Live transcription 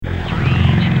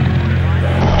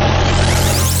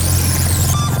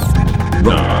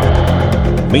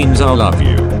means I love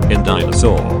you in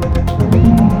dinosaur.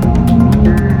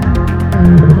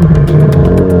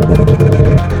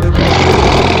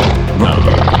 No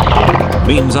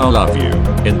means I love you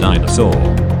in dinosaur.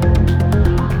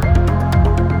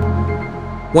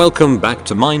 Welcome back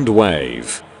to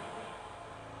Mindwave.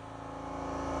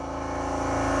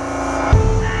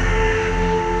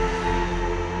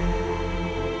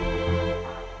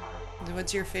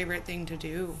 What's your favorite thing to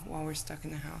do while we're stuck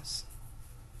in the house?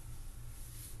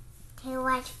 To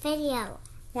watch video.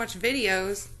 Watch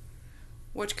videos?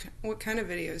 What kind of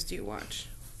videos do you watch?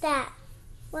 That.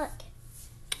 Look.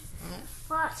 Oh.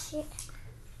 Watch it.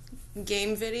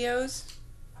 Game videos?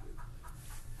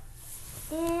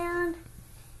 And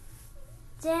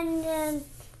then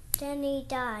he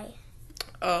died.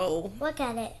 Oh. Look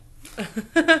at it.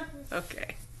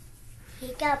 Okay.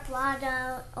 He got blood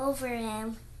all over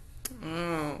him.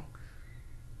 Oh.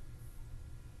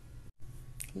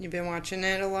 You've been watching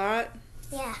it a lot?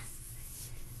 Yeah.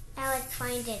 I was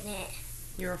finding it.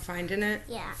 You were finding it?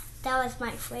 Yeah. That was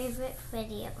my favorite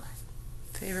video.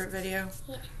 Favorite video?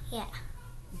 Yeah.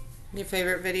 Your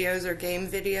favorite videos are game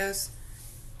videos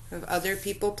of other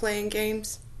people playing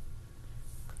games?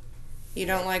 You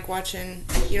don't like playing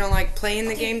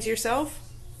the games yourself?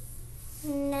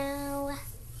 No.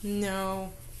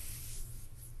 No.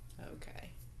 Okay.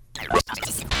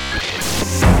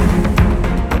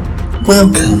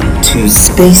 Welcome to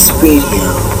Space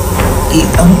Radio, the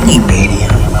only radio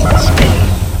in space.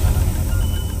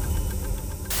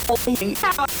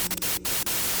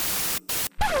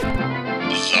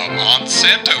 The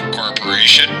Monsanto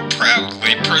Corporation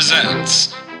proudly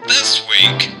presents This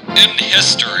Week in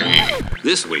History.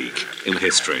 This week in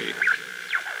history.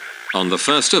 On the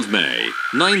 1st of May,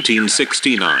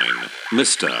 1969,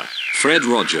 Mr. Fred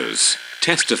Rogers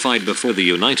testified before the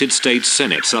United States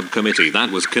Senate subcommittee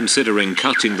that was considering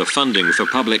cutting the funding for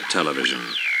public television.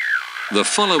 The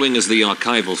following is the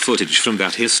archival footage from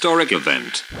that historic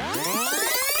event.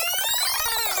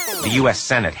 The U.S.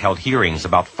 Senate held hearings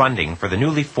about funding for the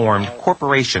newly formed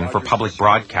Corporation for Public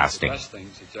Broadcasting.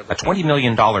 A $20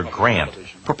 million grant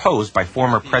proposed by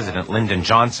former President Lyndon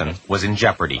Johnson was in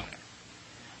jeopardy.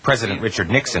 President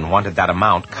Richard Nixon wanted that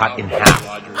amount cut in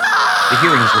half. The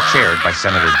hearings were chaired by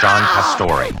Senator John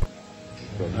Pastore.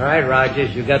 All right,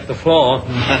 Rogers, you got the floor.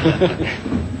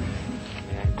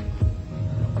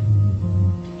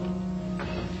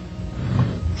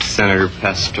 Senator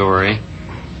Pastore,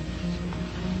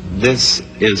 this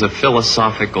is a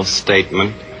philosophical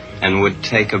statement and would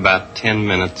take about 10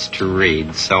 minutes to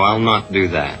read, so I'll not do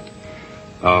that.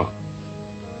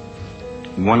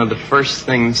 One of the first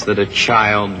things that a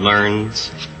child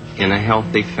learns in a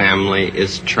healthy family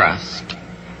is trust.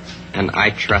 And I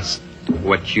trust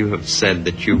what you have said,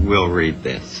 that you will read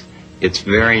this. It's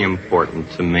very important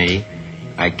to me.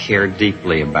 I care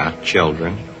deeply about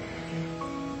children.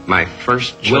 My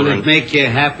first children... Will it make you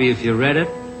happy if you read it?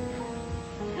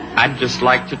 I'd just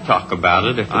like to talk about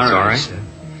it, if it's all right. Sir.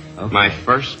 Okay. My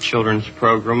first children's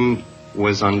program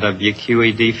was on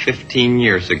WQED 15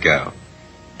 years ago,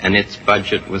 and its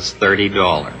budget was $30.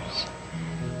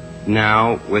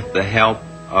 Now, with the help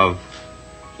of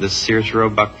the Sears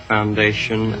Roebuck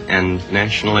Foundation and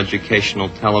National Educational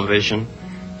Television,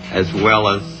 as well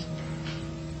as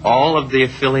all of the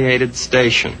affiliated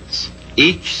stations,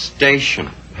 each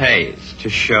station pays to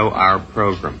show our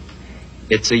program.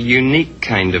 It's a unique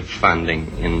kind of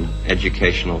funding in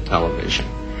educational television.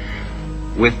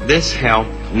 With this help,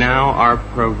 now our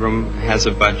program has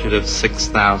a budget of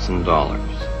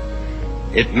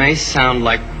 $6,000. It may sound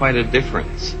like quite a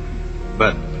difference,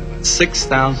 but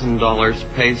 $6,000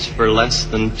 pays for less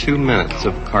than 2 minutes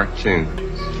of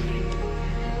cartoons,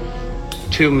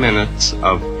 2 minutes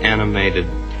of animated,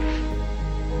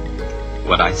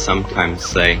 what I sometimes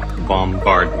say,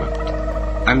 bombardment.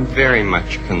 I'm very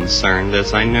much concerned,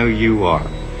 as I know you are,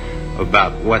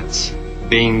 about what's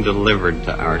being delivered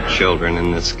to our children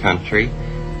in this country,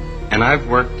 and I've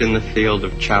worked in the field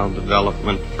of child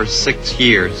development for 6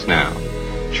 years now,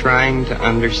 trying to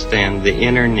understand the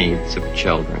inner needs of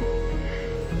children.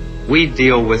 We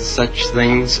deal with such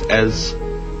things as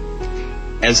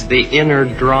the inner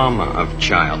drama of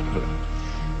childhood.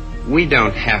 We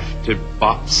don't have to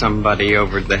bop somebody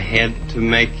over the head to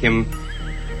make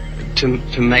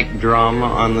drama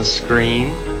on the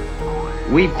screen.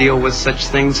 We deal with such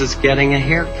things as getting a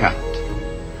haircut,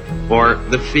 or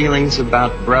the feelings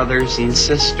about brothers and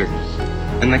sisters,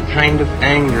 and the kind of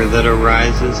anger that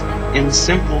arises in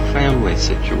simple family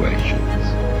situations.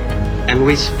 And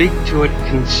we speak to it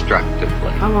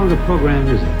constructively. How long a program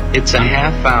is it? It's a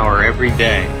half hour every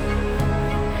day.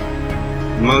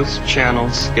 most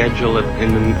channels schedule it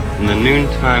in the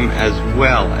noontime as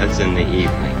well as in the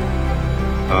evening.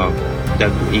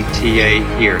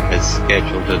 WETA here has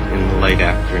scheduled it in the late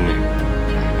afternoon.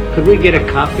 Could we get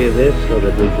a copy of this so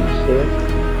that we can see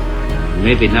it?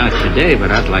 Maybe not today,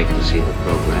 but I'd like to see the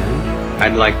program.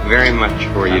 I'd like very much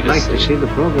for you I'd like to see the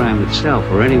program itself,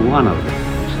 or any one of them,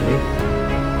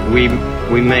 you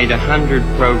see? We made 100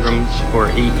 programs for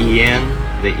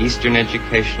EEN, the Eastern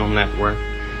Educational Network,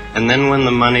 and then when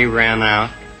the money ran out,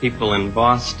 people in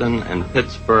Boston and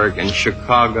Pittsburgh and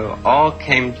Chicago all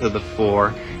came to the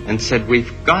fore and said,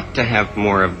 we've got to have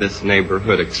more of this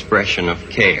neighborhood expression of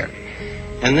care.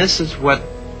 And this is what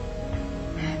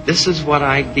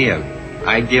I give.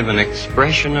 I give an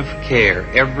expression of care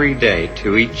every day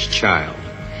to each child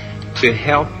to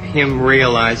help him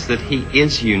realize that he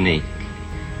is unique.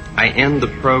 I end the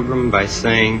program by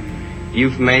saying,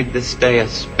 you've made this day a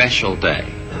special day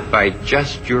by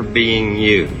just your being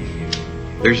you.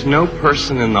 There's no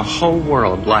person in the whole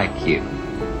world like you,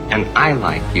 and I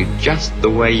like you just the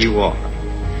way you are.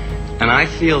 And I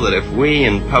feel that if we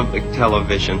in public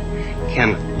television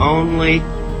can only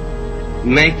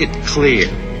make it clear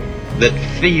that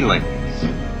feelings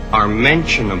are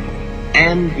mentionable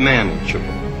and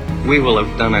manageable, we will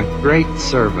have done a great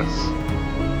service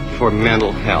for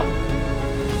mental health.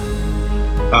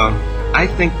 I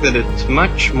think that it's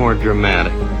much more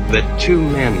dramatic that two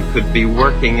men could be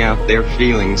working out their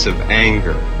feelings of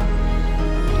anger.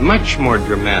 Much more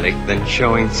dramatic than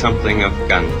showing something of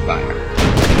gunfire.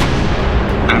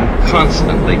 I'm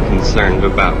constantly concerned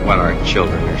about what our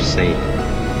children are seeing.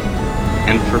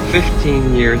 And for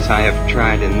 15 years I have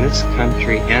tried in this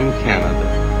country and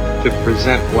Canada to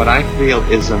present what I feel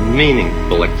is a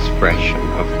meaningful expression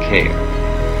of care.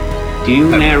 Do you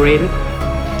narrate it?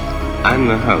 I'm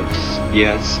the host,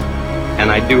 yes.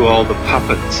 And I do all the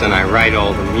puppets, and I write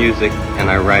all the music, and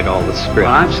I write all the scripts.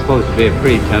 Well, I'm supposed to be a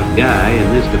pretty tough guy,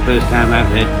 and this is the first time I've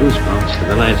had goosebumps for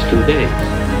the last 2 days.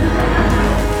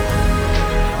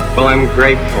 Well, I'm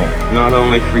grateful, not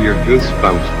only for your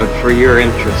goosebumps, but for your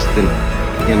interest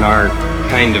in our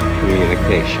kind of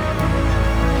communication.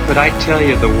 Could I tell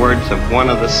you the words of one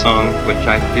of the songs which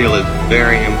I feel is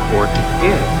very important?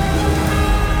 Yes.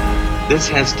 This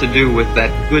has to do with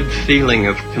that good feeling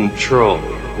of control,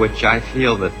 which I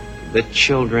feel that the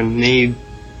children need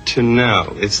to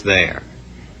know is there.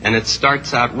 And it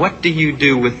starts out, what do you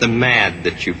do with the mad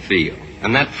that you feel?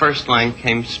 And that first line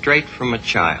came straight from a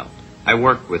child. I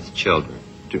work with children,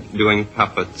 doing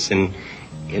puppets in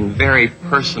very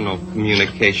personal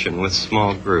communication with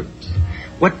small groups.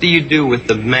 What do you do with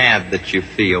the mad that you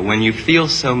feel? When you feel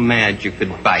so mad you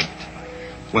could bite.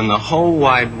 When the whole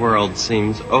wide world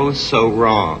seems oh so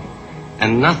wrong,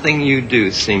 and nothing you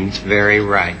do seems very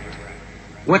right.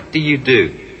 What do you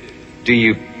do? Do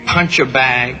you punch a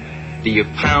bag? Do you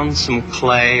pound some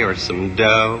clay or some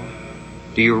dough?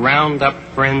 Do you round up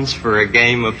friends for a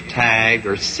game of tag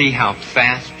or see how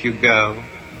fast you go?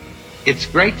 It's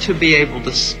great to be able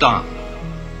to stop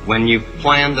when you've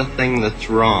planned a thing that's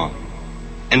wrong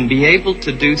and be able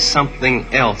to do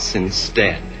something else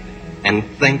instead and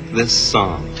think this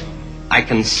song. I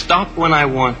can stop when I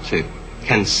want to,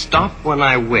 can stop when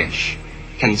I wish,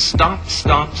 can stop,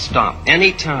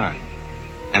 anytime.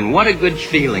 And what a good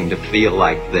feeling to feel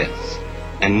like this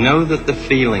and know that the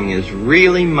feeling is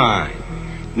really mine.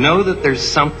 Know that there's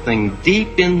something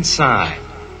deep inside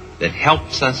that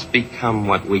helps us become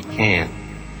what we can.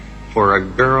 For a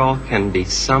girl can be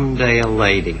someday a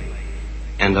lady,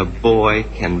 and a boy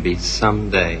can be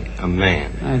someday a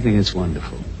man. I think it's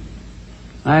wonderful.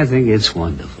 I think it's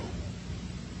wonderful.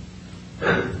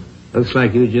 Looks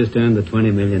like you just earned the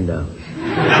 $20 million.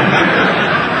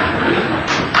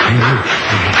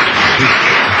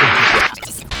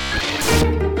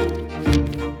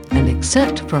 An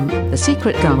excerpt from The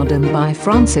Secret Garden by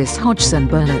Frances Hodgson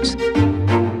Burnett.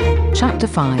 Chapter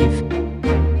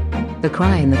 5. The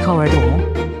Cry in the Corridor.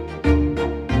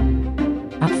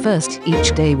 At first,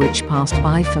 each day which passed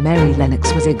by for Mary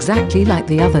Lennox was exactly like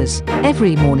the others.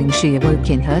 Every morning she awoke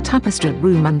in her tapestried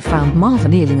room and found Martha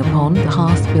kneeling upon the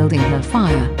hearth building her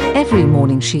fire. Every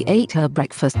morning she ate her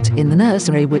breakfast in the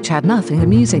nursery, which had nothing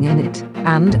amusing in it.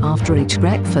 And after each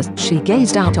breakfast she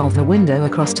gazed out of the window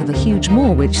across to the huge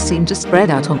moor, which seemed to spread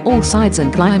out on all sides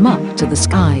and climb up to the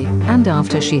sky. And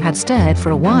after she had stared for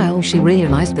a while she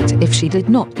realized that if she did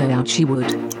not go out she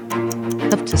would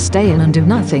of to stay in and do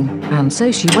nothing, and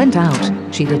so she went out.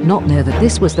 She did not know that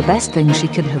this was the best thing she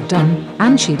could have done,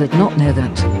 and she did not know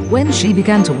that when she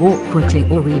began to walk quickly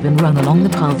or even run along the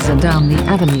paths and down the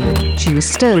avenue, she was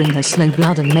stirring her slow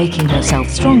blood and making herself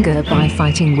stronger by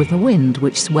fighting with the wind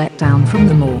which swept down from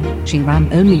the moor. She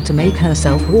ran only to make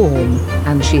herself warm,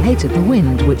 and she hated the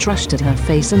wind which rushed at her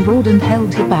face and roared and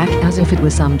held her back as if it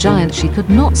was some giant she could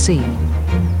not see.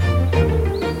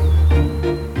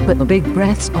 But the big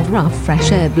breaths of rough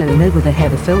fresh air blown over the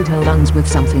heather filled her lungs with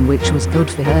something which was good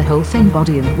for her whole thin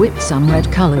body and whipped some red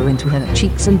color into her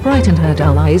cheeks and brightened her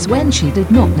dull eyes when she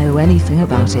did not know anything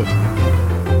about it.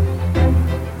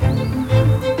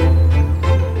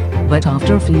 But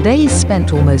after a few days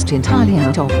spent almost entirely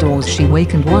out of doors, she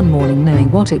wakened one morning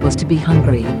knowing what it was to be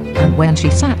hungry, and when she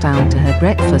sat down to her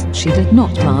breakfast she did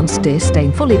not glance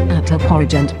disdainfully at her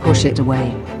porridge and push it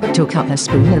away, but took up her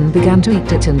spoon and began to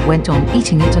eat it and went on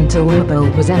eating it until her bowl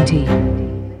was empty.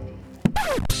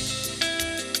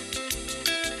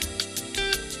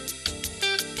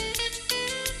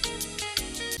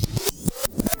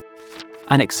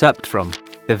 An excerpt from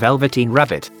The Velveteen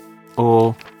Rabbit,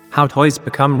 or How Toys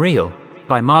Become Real,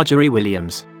 by Marjorie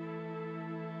Williams.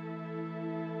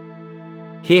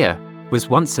 Here was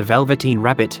once a velveteen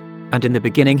rabbit, and in the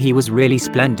beginning he was really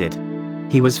splendid.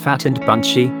 He was fat and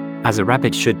bunchy, as a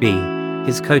rabbit should be.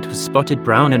 His coat was spotted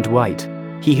brown and white.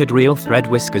 He had real thread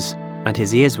whiskers, and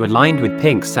his ears were lined with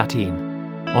pink sateen.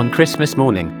 On Christmas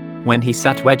morning, when he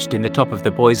sat wedged in the top of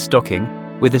the boy's stocking,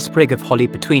 with a sprig of holly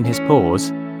between his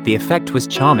paws, the effect was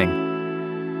charming.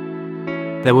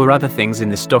 There were other things in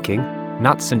the stocking,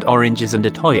 nuts and oranges and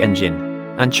a toy engine,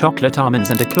 and chocolate almonds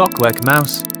and a clockwork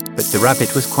mouse, but the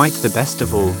rabbit was quite the best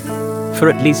of all. For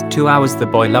at least 2 hours the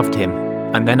boy loved him,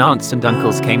 and then aunts and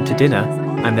uncles came to dinner,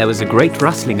 and there was a great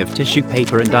rustling of tissue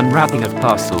paper and unwrapping of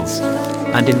parcels.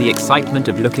 And in the excitement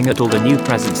of looking at all the new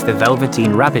presents, the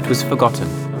Velveteen Rabbit was forgotten.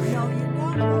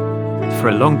 For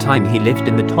a long time he lived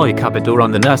in the toy cupboard or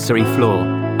on the nursery floor,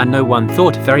 and no one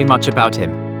thought very much about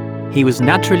him. He was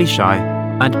naturally shy,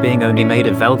 and being only made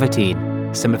of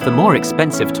velveteen, some of the more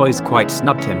expensive toys quite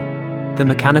snubbed him. The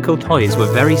mechanical toys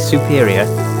were very superior,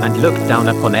 and looked down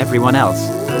upon everyone else.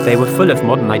 They were full of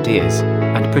modern ideas,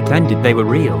 and pretended they were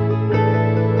real.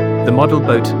 The model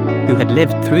boat, who had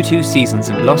lived through 2 seasons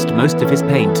and lost most of his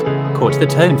paint, caught the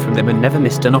tone from them and never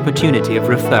missed an opportunity of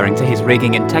referring to his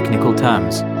rigging in technical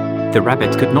terms. The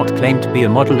rabbit could not claim to be a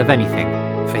model of anything,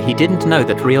 for he didn't know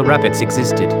that real rabbits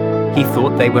existed. He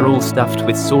thought they were all stuffed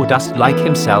with sawdust like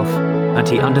himself, and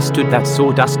he understood that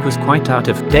sawdust was quite out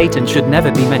of date and should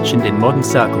never be mentioned in modern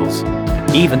circles.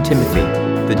 Even Timothy,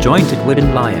 the jointed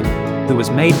wooden lion, who was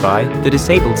made by the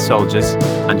disabled soldiers,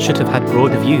 and should have had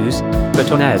broader views, put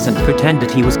on airs and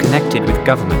pretended he was connected with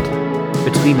government.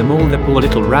 Between them all the poor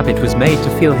little rabbit was made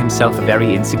to feel himself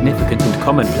very insignificant and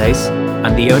commonplace,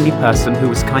 and the only person who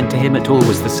was kind to him at all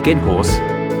was the Skin Horse.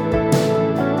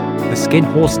 The Skin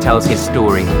Horse tells his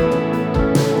story.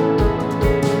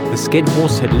 The Skin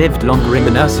Horse had lived longer in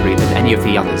the nursery than any of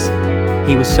the others.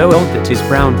 He was so old that his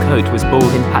brown coat was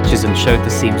bald in patches and showed the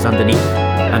seams underneath,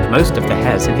 and most of the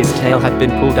hairs in his tail had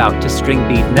been pulled out to string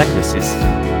bead necklaces.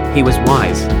 He was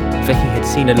wise, for he had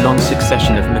seen a long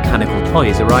succession of mechanical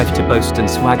toys arrive to boast and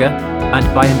swagger, and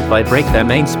by break their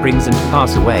mainsprings and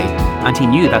pass away, and he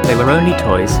knew that they were only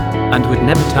toys, and would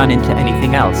never turn into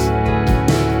anything else.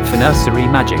 For nursery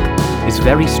magic is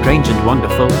very strange and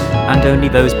wonderful, and only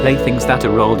those playthings that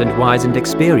are old and wise and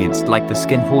experienced like the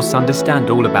Skin Horse understand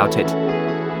all about it.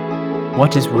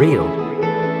 What is real?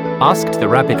 Asked the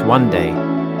rabbit one day,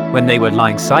 when they were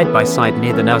lying side by side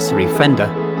near the nursery fender,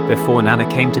 before Nana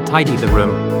came to tidy the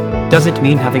room. Does it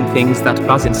mean having things that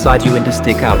buzz inside you and a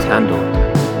stick-out handle?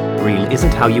 Real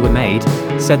isn't how you were made,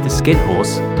 said the Skin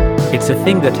Horse. It's a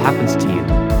thing that happens to you.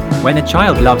 When a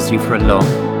child loves you for a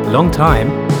long time,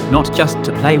 not just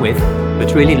to play with,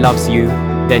 but really loves you,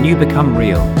 then you become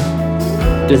real.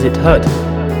 Does it hurt?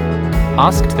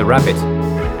 Asked the rabbit.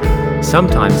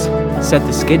 Sometimes, said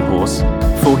the Skin Horse,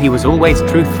 for he was always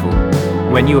truthful.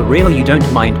 When you are real you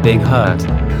don't mind being hurt.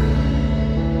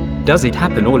 Does it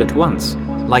happen all at once,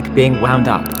 like being wound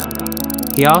up?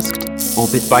 He asked, or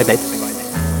bit by bit.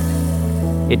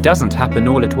 It doesn't happen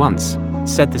all at once,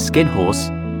 said the Skin Horse.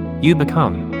 You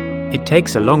become. It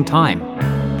takes a long time.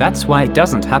 That's why it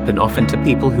doesn't happen often to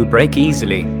people who break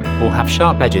easily, or have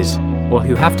sharp edges, or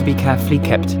who have to be carefully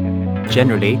kept.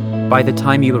 Generally, by the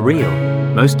time you are real,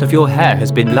 most of your hair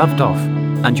has been loved off,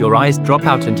 and your eyes drop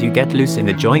out and you get loose in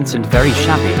the joints and very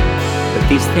shabby. But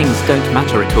these things don't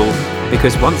matter at all,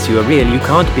 because once you are real you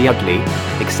can't be ugly,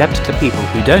 except to people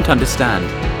who don't understand.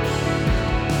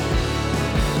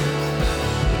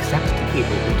 Except to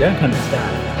people who don't understand.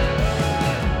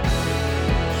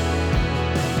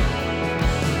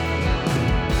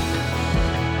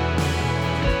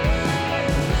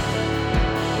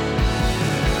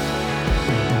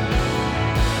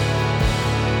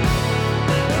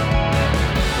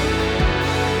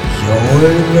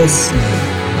 You're listening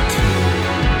to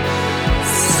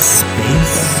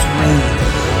Space Radio,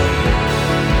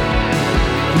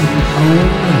 the only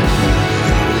radio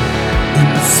in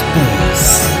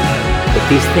space. But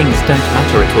these things don't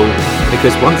matter at all,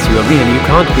 because once you are in, you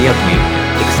can't be ugly,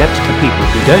 except to people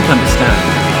who don't understand.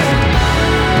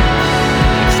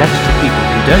 Except to people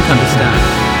who don't understand.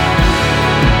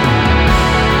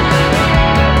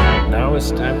 Now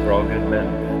it's time for all good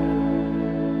men.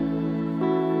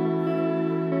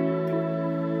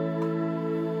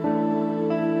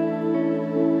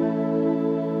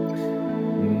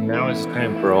 Now it's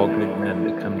time for all good men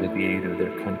to come to the aid of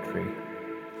their country.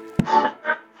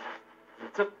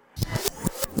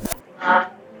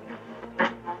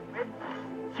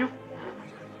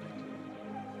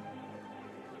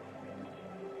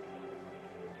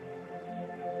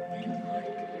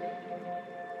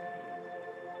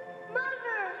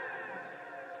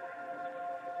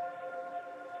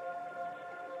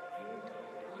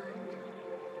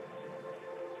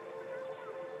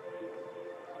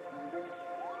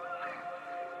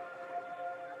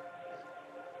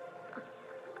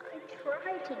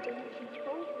 Try to do what you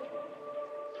told me,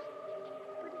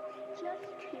 but it's just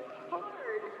too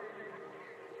hard.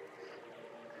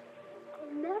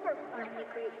 I'll never find the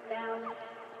great balance.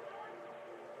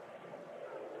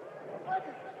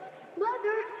 Mother!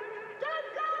 Mother! Don't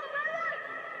go, Mother!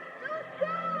 Don't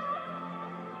go!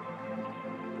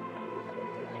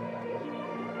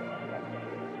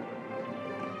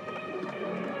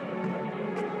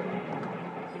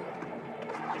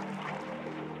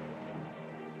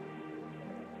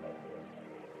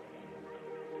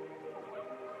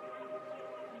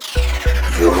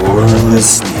 You're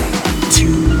listening to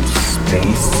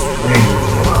Space Radio,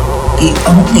 the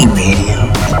only radio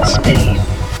in space.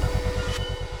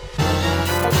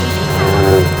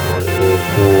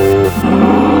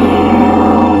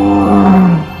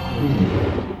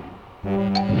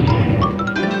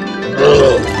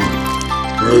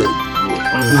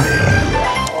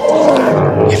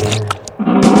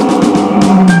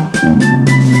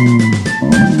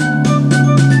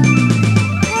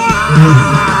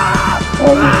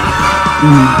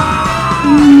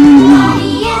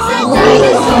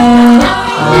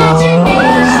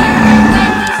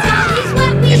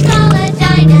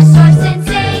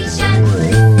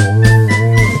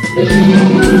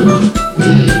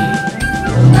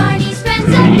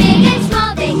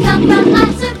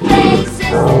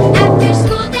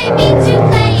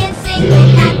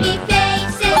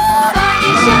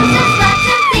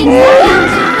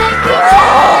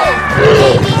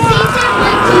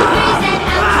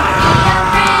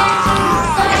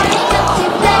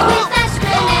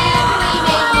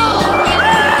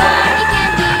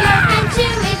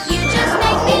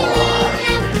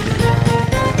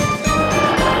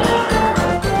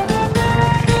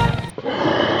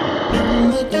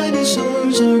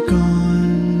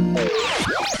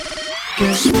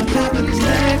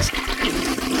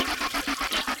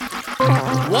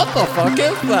 What the fuck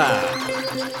is that?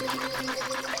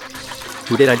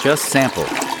 Who did I just sample?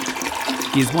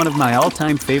 He's one of my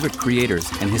all-time favorite creators,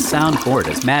 and his soundboard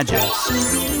is magic.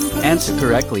 Answer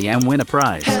correctly and win a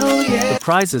prize. The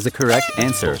prize is a correct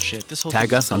answer.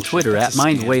 Tag us on Twitter at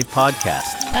Mindwave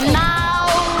Podcast. And now,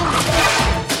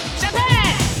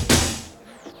 Japan!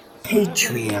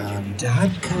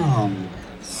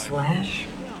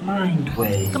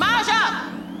 Patreon.com/Mindwave. Commercial!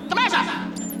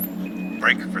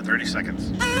 Break for 30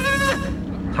 seconds.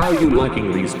 How are you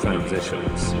liking these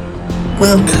transitions?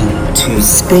 Welcome to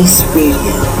Space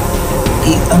Radio,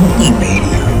 the only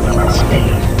radio in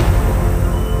space.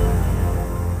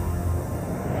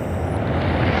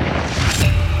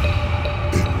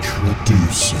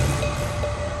 Introducing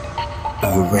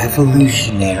a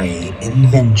revolutionary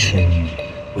invention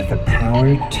with the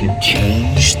power to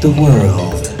change the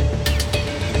world.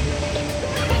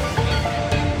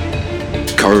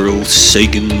 Carl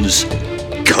Sagan's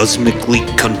Cosmically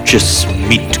Conscious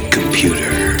Meat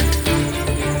Computer.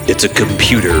 It's a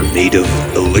computer made of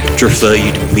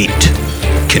electrified meat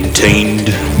contained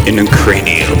in a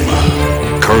cranium.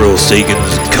 Carl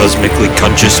Sagan's Cosmically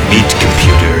Conscious Meat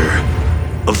Computer.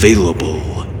 Available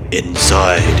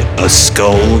inside a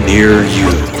skull near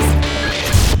you.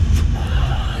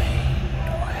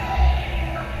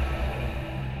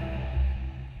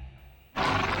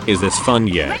 Is this fun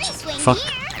yet? Fuck.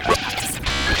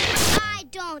 I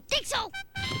don't think so.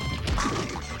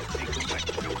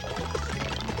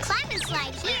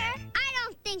 Right here? I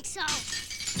don't think so.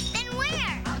 Then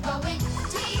where? I'm going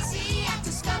DZ at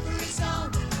Discovery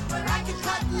Zone, where I can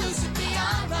cut loose and be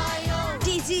on my own.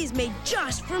 DZ is made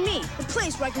just for me, a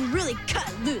place where I can really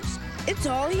cut loose. It's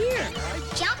all here.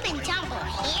 Jump and tumble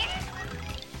here?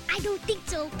 I don't think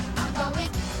so. I'm going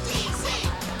DZ,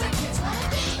 where kids wanna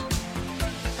be.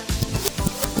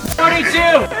 42!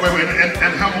 Wait,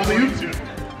 and how old are you?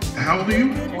 How old are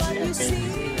you?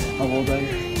 How old are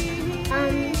you?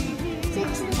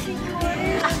 6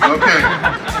 3/4. Okay.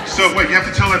 So wait, you have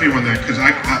to tell everyone that, because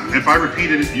if I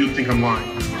repeated it, you'd think I'm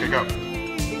lying. Okay, go. 6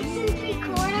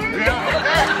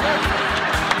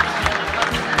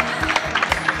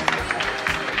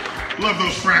 3/4. Love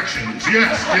those fractions.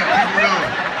 Yes, people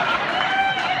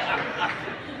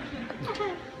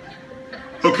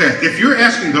know. Okay, if you're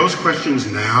asking those questions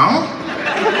now,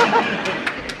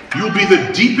 you'll be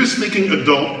the deepest thinking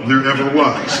adult there ever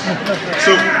was.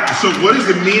 So what is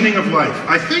the meaning of life?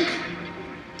 I think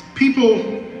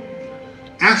people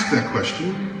ask that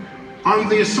question on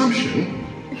the assumption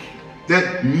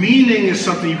that meaning is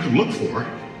something you can look for,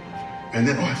 and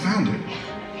then, oh, I found it.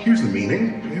 Here's the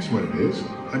meaning. Here's what it is.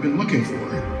 I've been looking for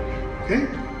it. Okay?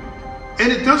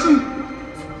 And it doesn't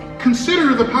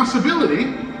consider the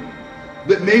possibility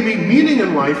that maybe meaning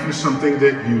in life is something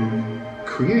that you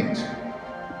create.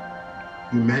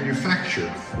 You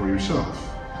manufacture for yourself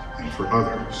and for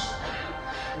others.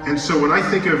 And so when I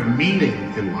think of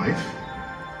meaning in life,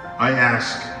 I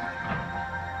ask,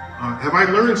 have I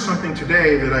learned something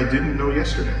today that I didn't know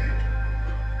yesterday?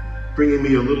 Bringing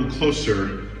me a little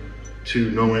closer to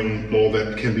knowing all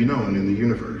that can be known in the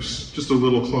universe. Just a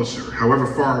little closer. However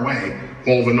far away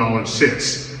all the knowledge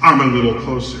sits, I'm a little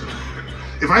closer.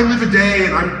 If I live a day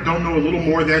and I don't know a little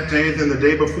more that day than the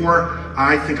day before,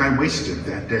 I think I wasted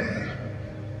that day.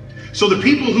 So the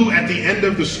people who at the end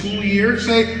of the school year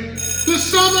say,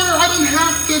 this summer I don't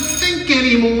have to think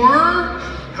anymore.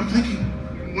 I'm thinking,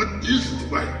 what is,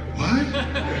 like, what?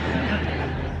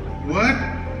 What?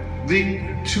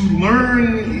 To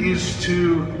learn is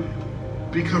to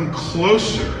become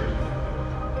closer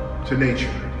to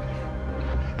nature.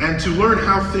 And to learn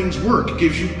how things work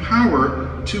gives you power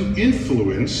to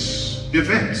influence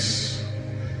events.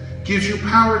 Gives you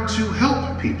power to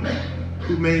help people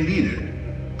who may need it.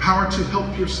 Power to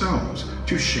help yourselves,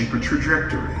 to shape a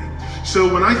trajectory. So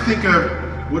when I think of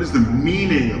what is the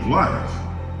meaning of life,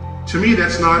 to me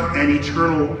that's not an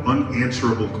eternal,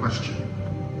 unanswerable question.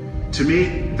 To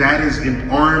me, that is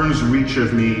in arm's reach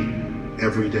of me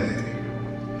every day.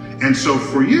 And so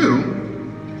for you,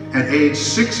 at age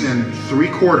 6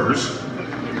 3/4,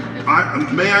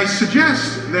 may I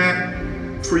suggest that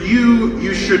for you,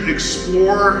 you should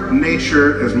explore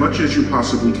nature as much as you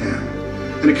possibly can.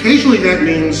 And occasionally that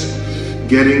means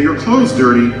getting your clothes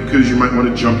dirty because you might want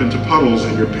to jump into puddles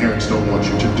and your parents don't want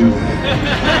you to do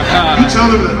that. You tell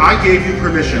them that I gave you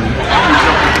permission to jump into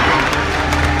puddles.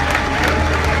 You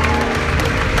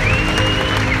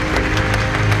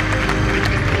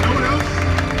know what else?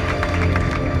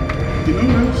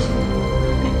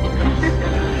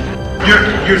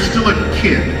 You're still a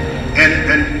kid,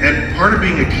 and part of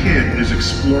being a kid is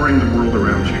exploring the world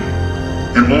around you,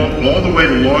 and all the way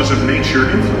the laws of nature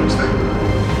influence that.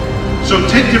 So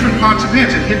take different pots of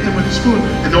pans and hit them with a spoon,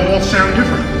 and they'll all sound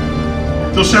different.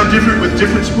 They'll sound different with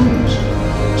different spoons.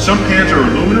 Some pans are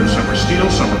aluminum, some are steel,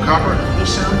 some are copper. They'll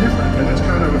sound different, and it's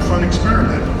kind of a fun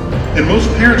experiment. And most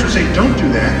parents will say, don't do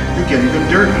that, you're getting them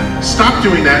dirty. Stop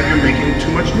doing that, you're making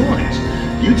too much noise.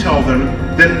 You tell them,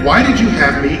 then why did you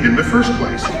have me in the first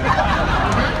place?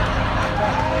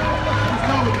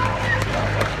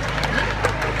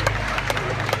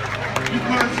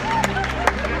 Because,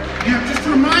 yeah, just to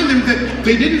remind them that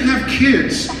they didn't have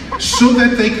kids so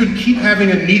that they could keep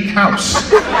having a neat house,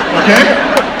 okay?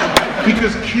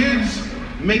 Because kids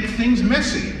make things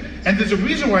messy. And there's a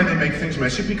reason why they make things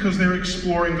messy, because they're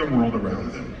exploring the world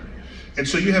around them. And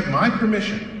so you have my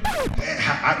permission.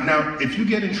 Now, if you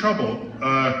get in trouble,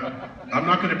 I'm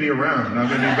not going to be around. I'm not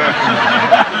going to be back.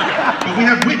 But we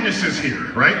have witnesses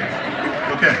here, right?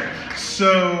 Okay,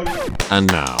 so... And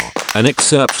now, an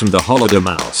excerpt from The Holiday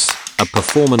Mouse, a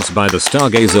performance by the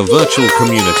Stargazer Virtual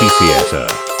Community Theatre.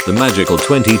 The magical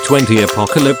 2020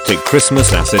 apocalyptic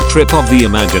Christmas acid trip of the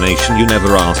imagination you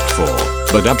never asked for,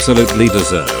 but absolutely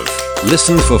deserve.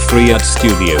 Listen for free at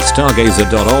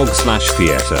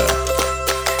studiostargazer.org/theatre.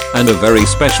 And a very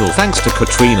special thanks to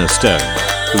Katrina Stone,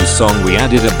 whose song we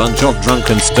added a bunch of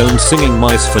drunken stones singing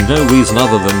mice for no reason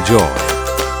other than joy.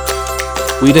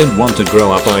 We don't want to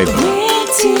grow up either. We're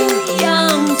too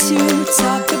young to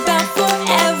talk about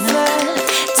forever,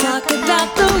 talk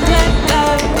about the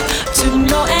weather, to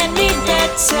know any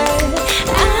better.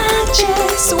 I just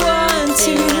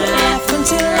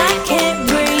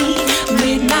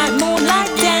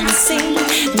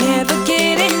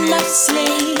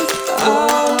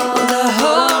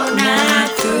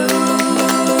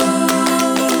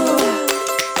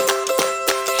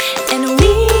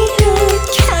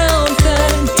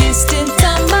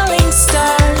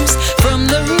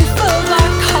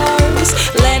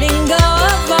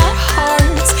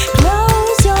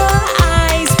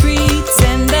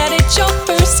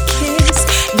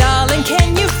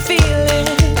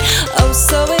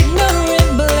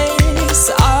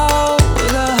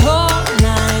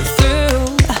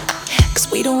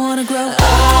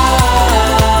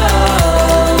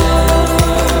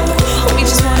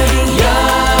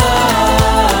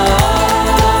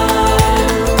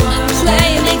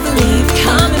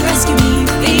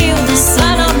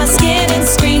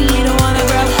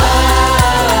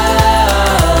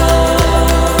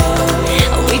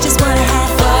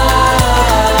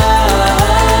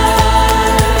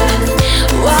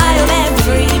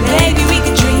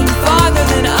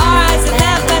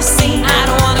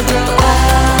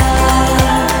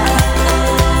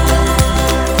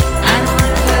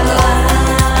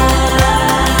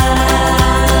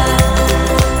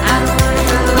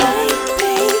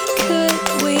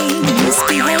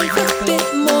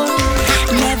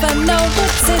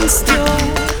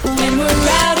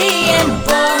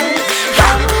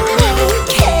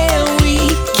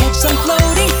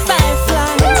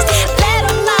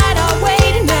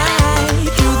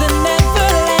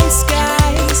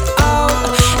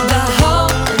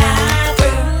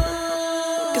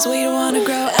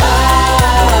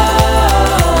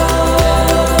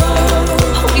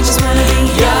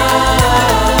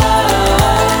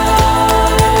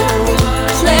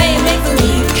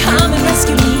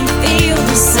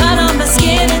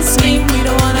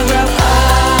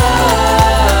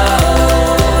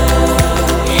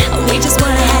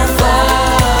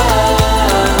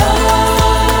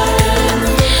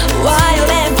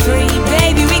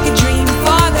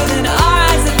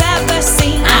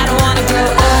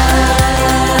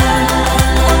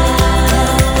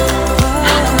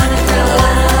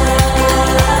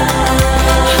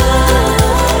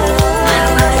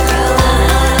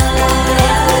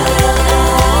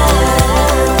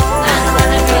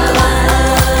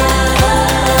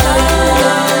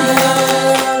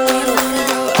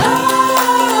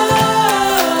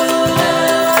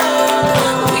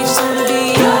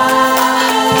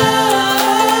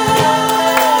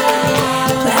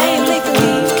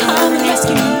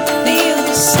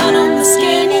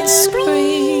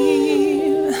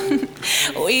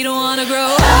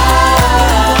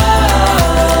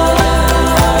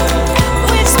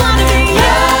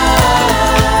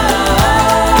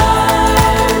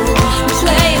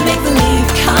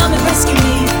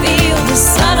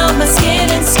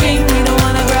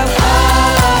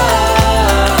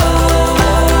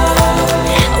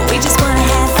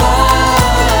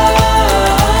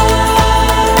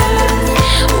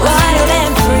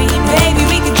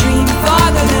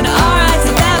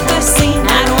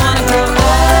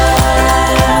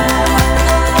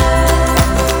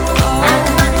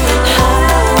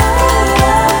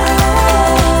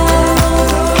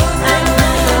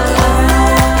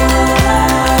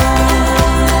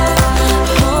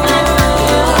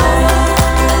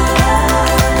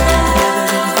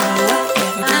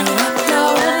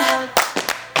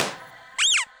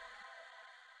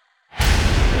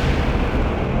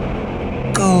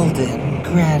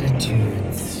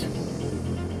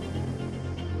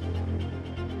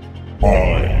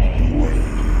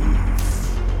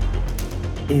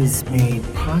is made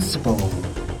possible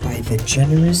by the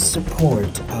generous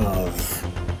support of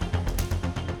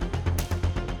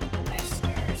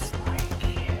listeners like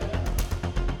you.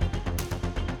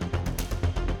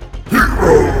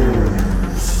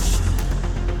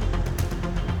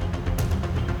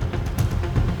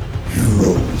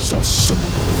 Heroes assemble.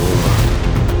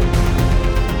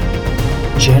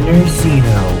 Jenner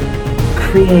Zeno,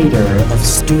 creator of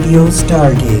Studio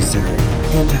Stargazer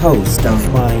and host of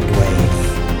Mindwave.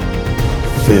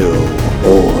 Phil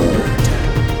Ord.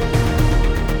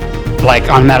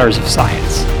 Like on matters of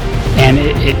science. And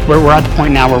we're at the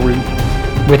point now where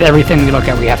with everything we look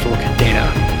at, we have to look at data.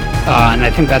 And I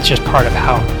think that's just part of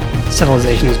how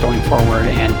civilization is going forward.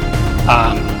 And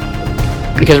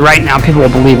because right now people will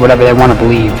believe whatever they want to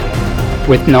believe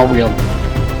with no real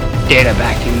data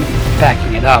backing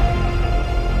it up.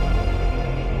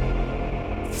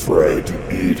 Fred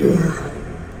Eater.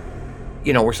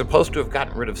 You know, we're supposed to have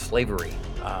gotten rid of slavery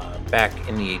back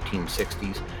in the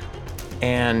 1860s.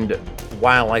 And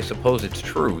while I suppose it's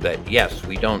true that, yes,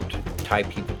 we don't tie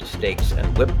people to stakes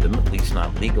and whip them, at least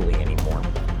not legally anymore,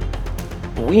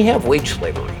 we have wage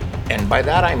slavery. And by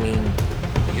that I mean,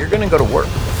 you're going to go to work.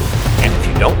 And if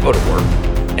you don't go to work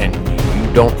and you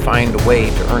don't find a way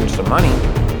to earn some money,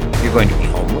 you're going to be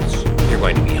homeless, you're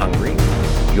going to be hungry,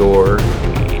 you're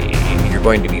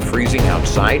going to be freezing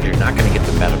outside, you're not going to get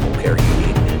the medical care you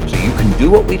need. So you can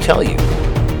do what we tell you.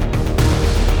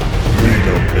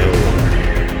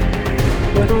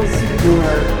 What is your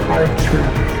hard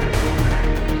truth?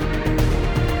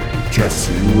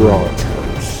 Jesse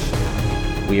Rogers.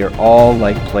 We are all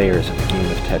like players of a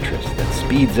game of Tetris that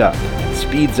speeds up and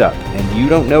speeds up, and you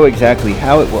don't know exactly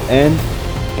how it will end,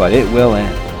 but it will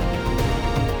end.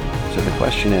 So the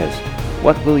question is,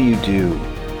 what will you do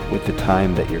with the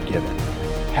time that you're given?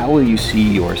 How will you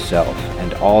see yourself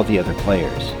and all the other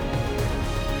players?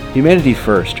 Humanity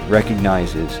First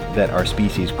recognizes that our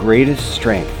species' greatest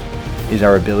strength is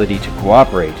our ability to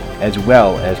cooperate as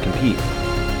well as compete.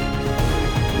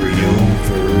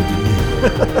 I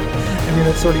mean,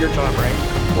 that's sort of your job, right?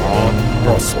 Ron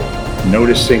Russell.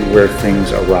 Noticing where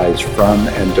things arise from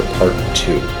and depart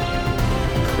to.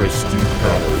 Christy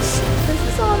Patterson. This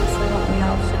is honestly what we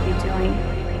all should be doing.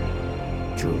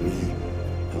 Julie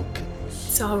Elkins.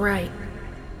 It's all right.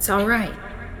 It's all right.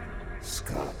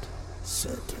 Scott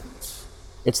Sentence.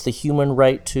 It's the human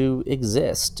right to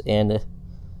exist, and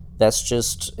that's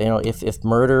just, if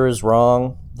murder is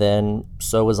wrong, then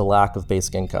so is a lack of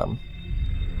basic income.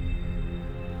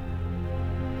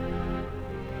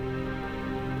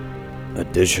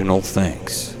 Additional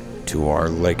thanks to our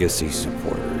legacy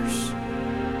supporters: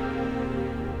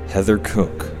 Heather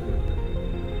Cook,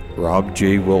 Rob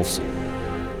J. Wilson,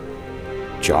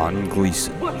 John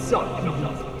Gleason,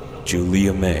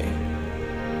 Julia May,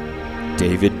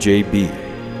 David J. B.,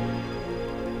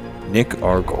 Nick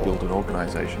Argol, build an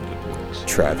organization that works.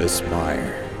 Travis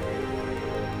Meyer.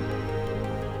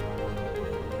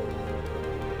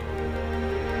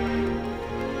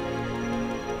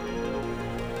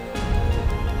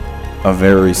 A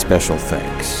very special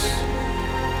thanks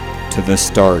to the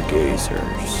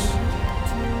Stargazers: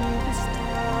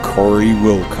 Corey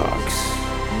Wilcox,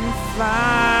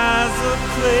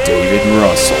 David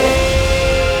Russell,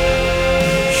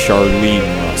 Charlene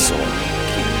Russell,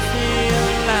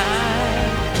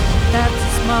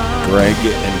 Greg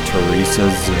and Teresa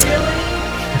Zinn.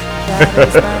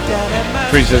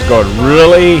 Teresa's going,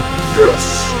 really? Yes.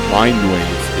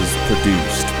 Mindwave is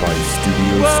produced by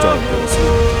Studio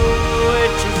Stargazer.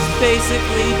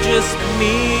 Basically just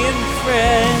me and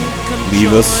Fred.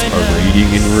 Leave us a rating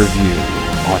and review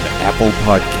on Apple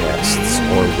Podcasts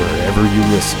or wherever you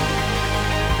listen.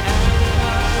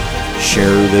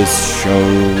 Share this show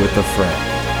with a friend.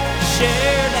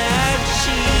 Share that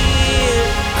shit.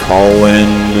 Call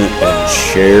in and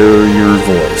share your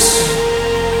voice.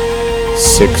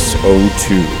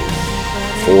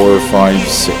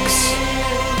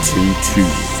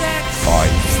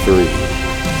 602-456-2253.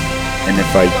 And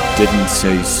if I didn't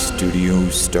say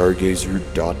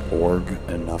studiostargazer.org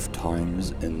enough times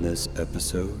in this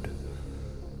episode,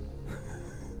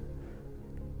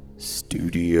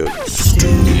 Studio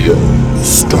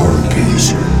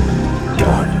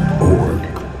Stargazer.org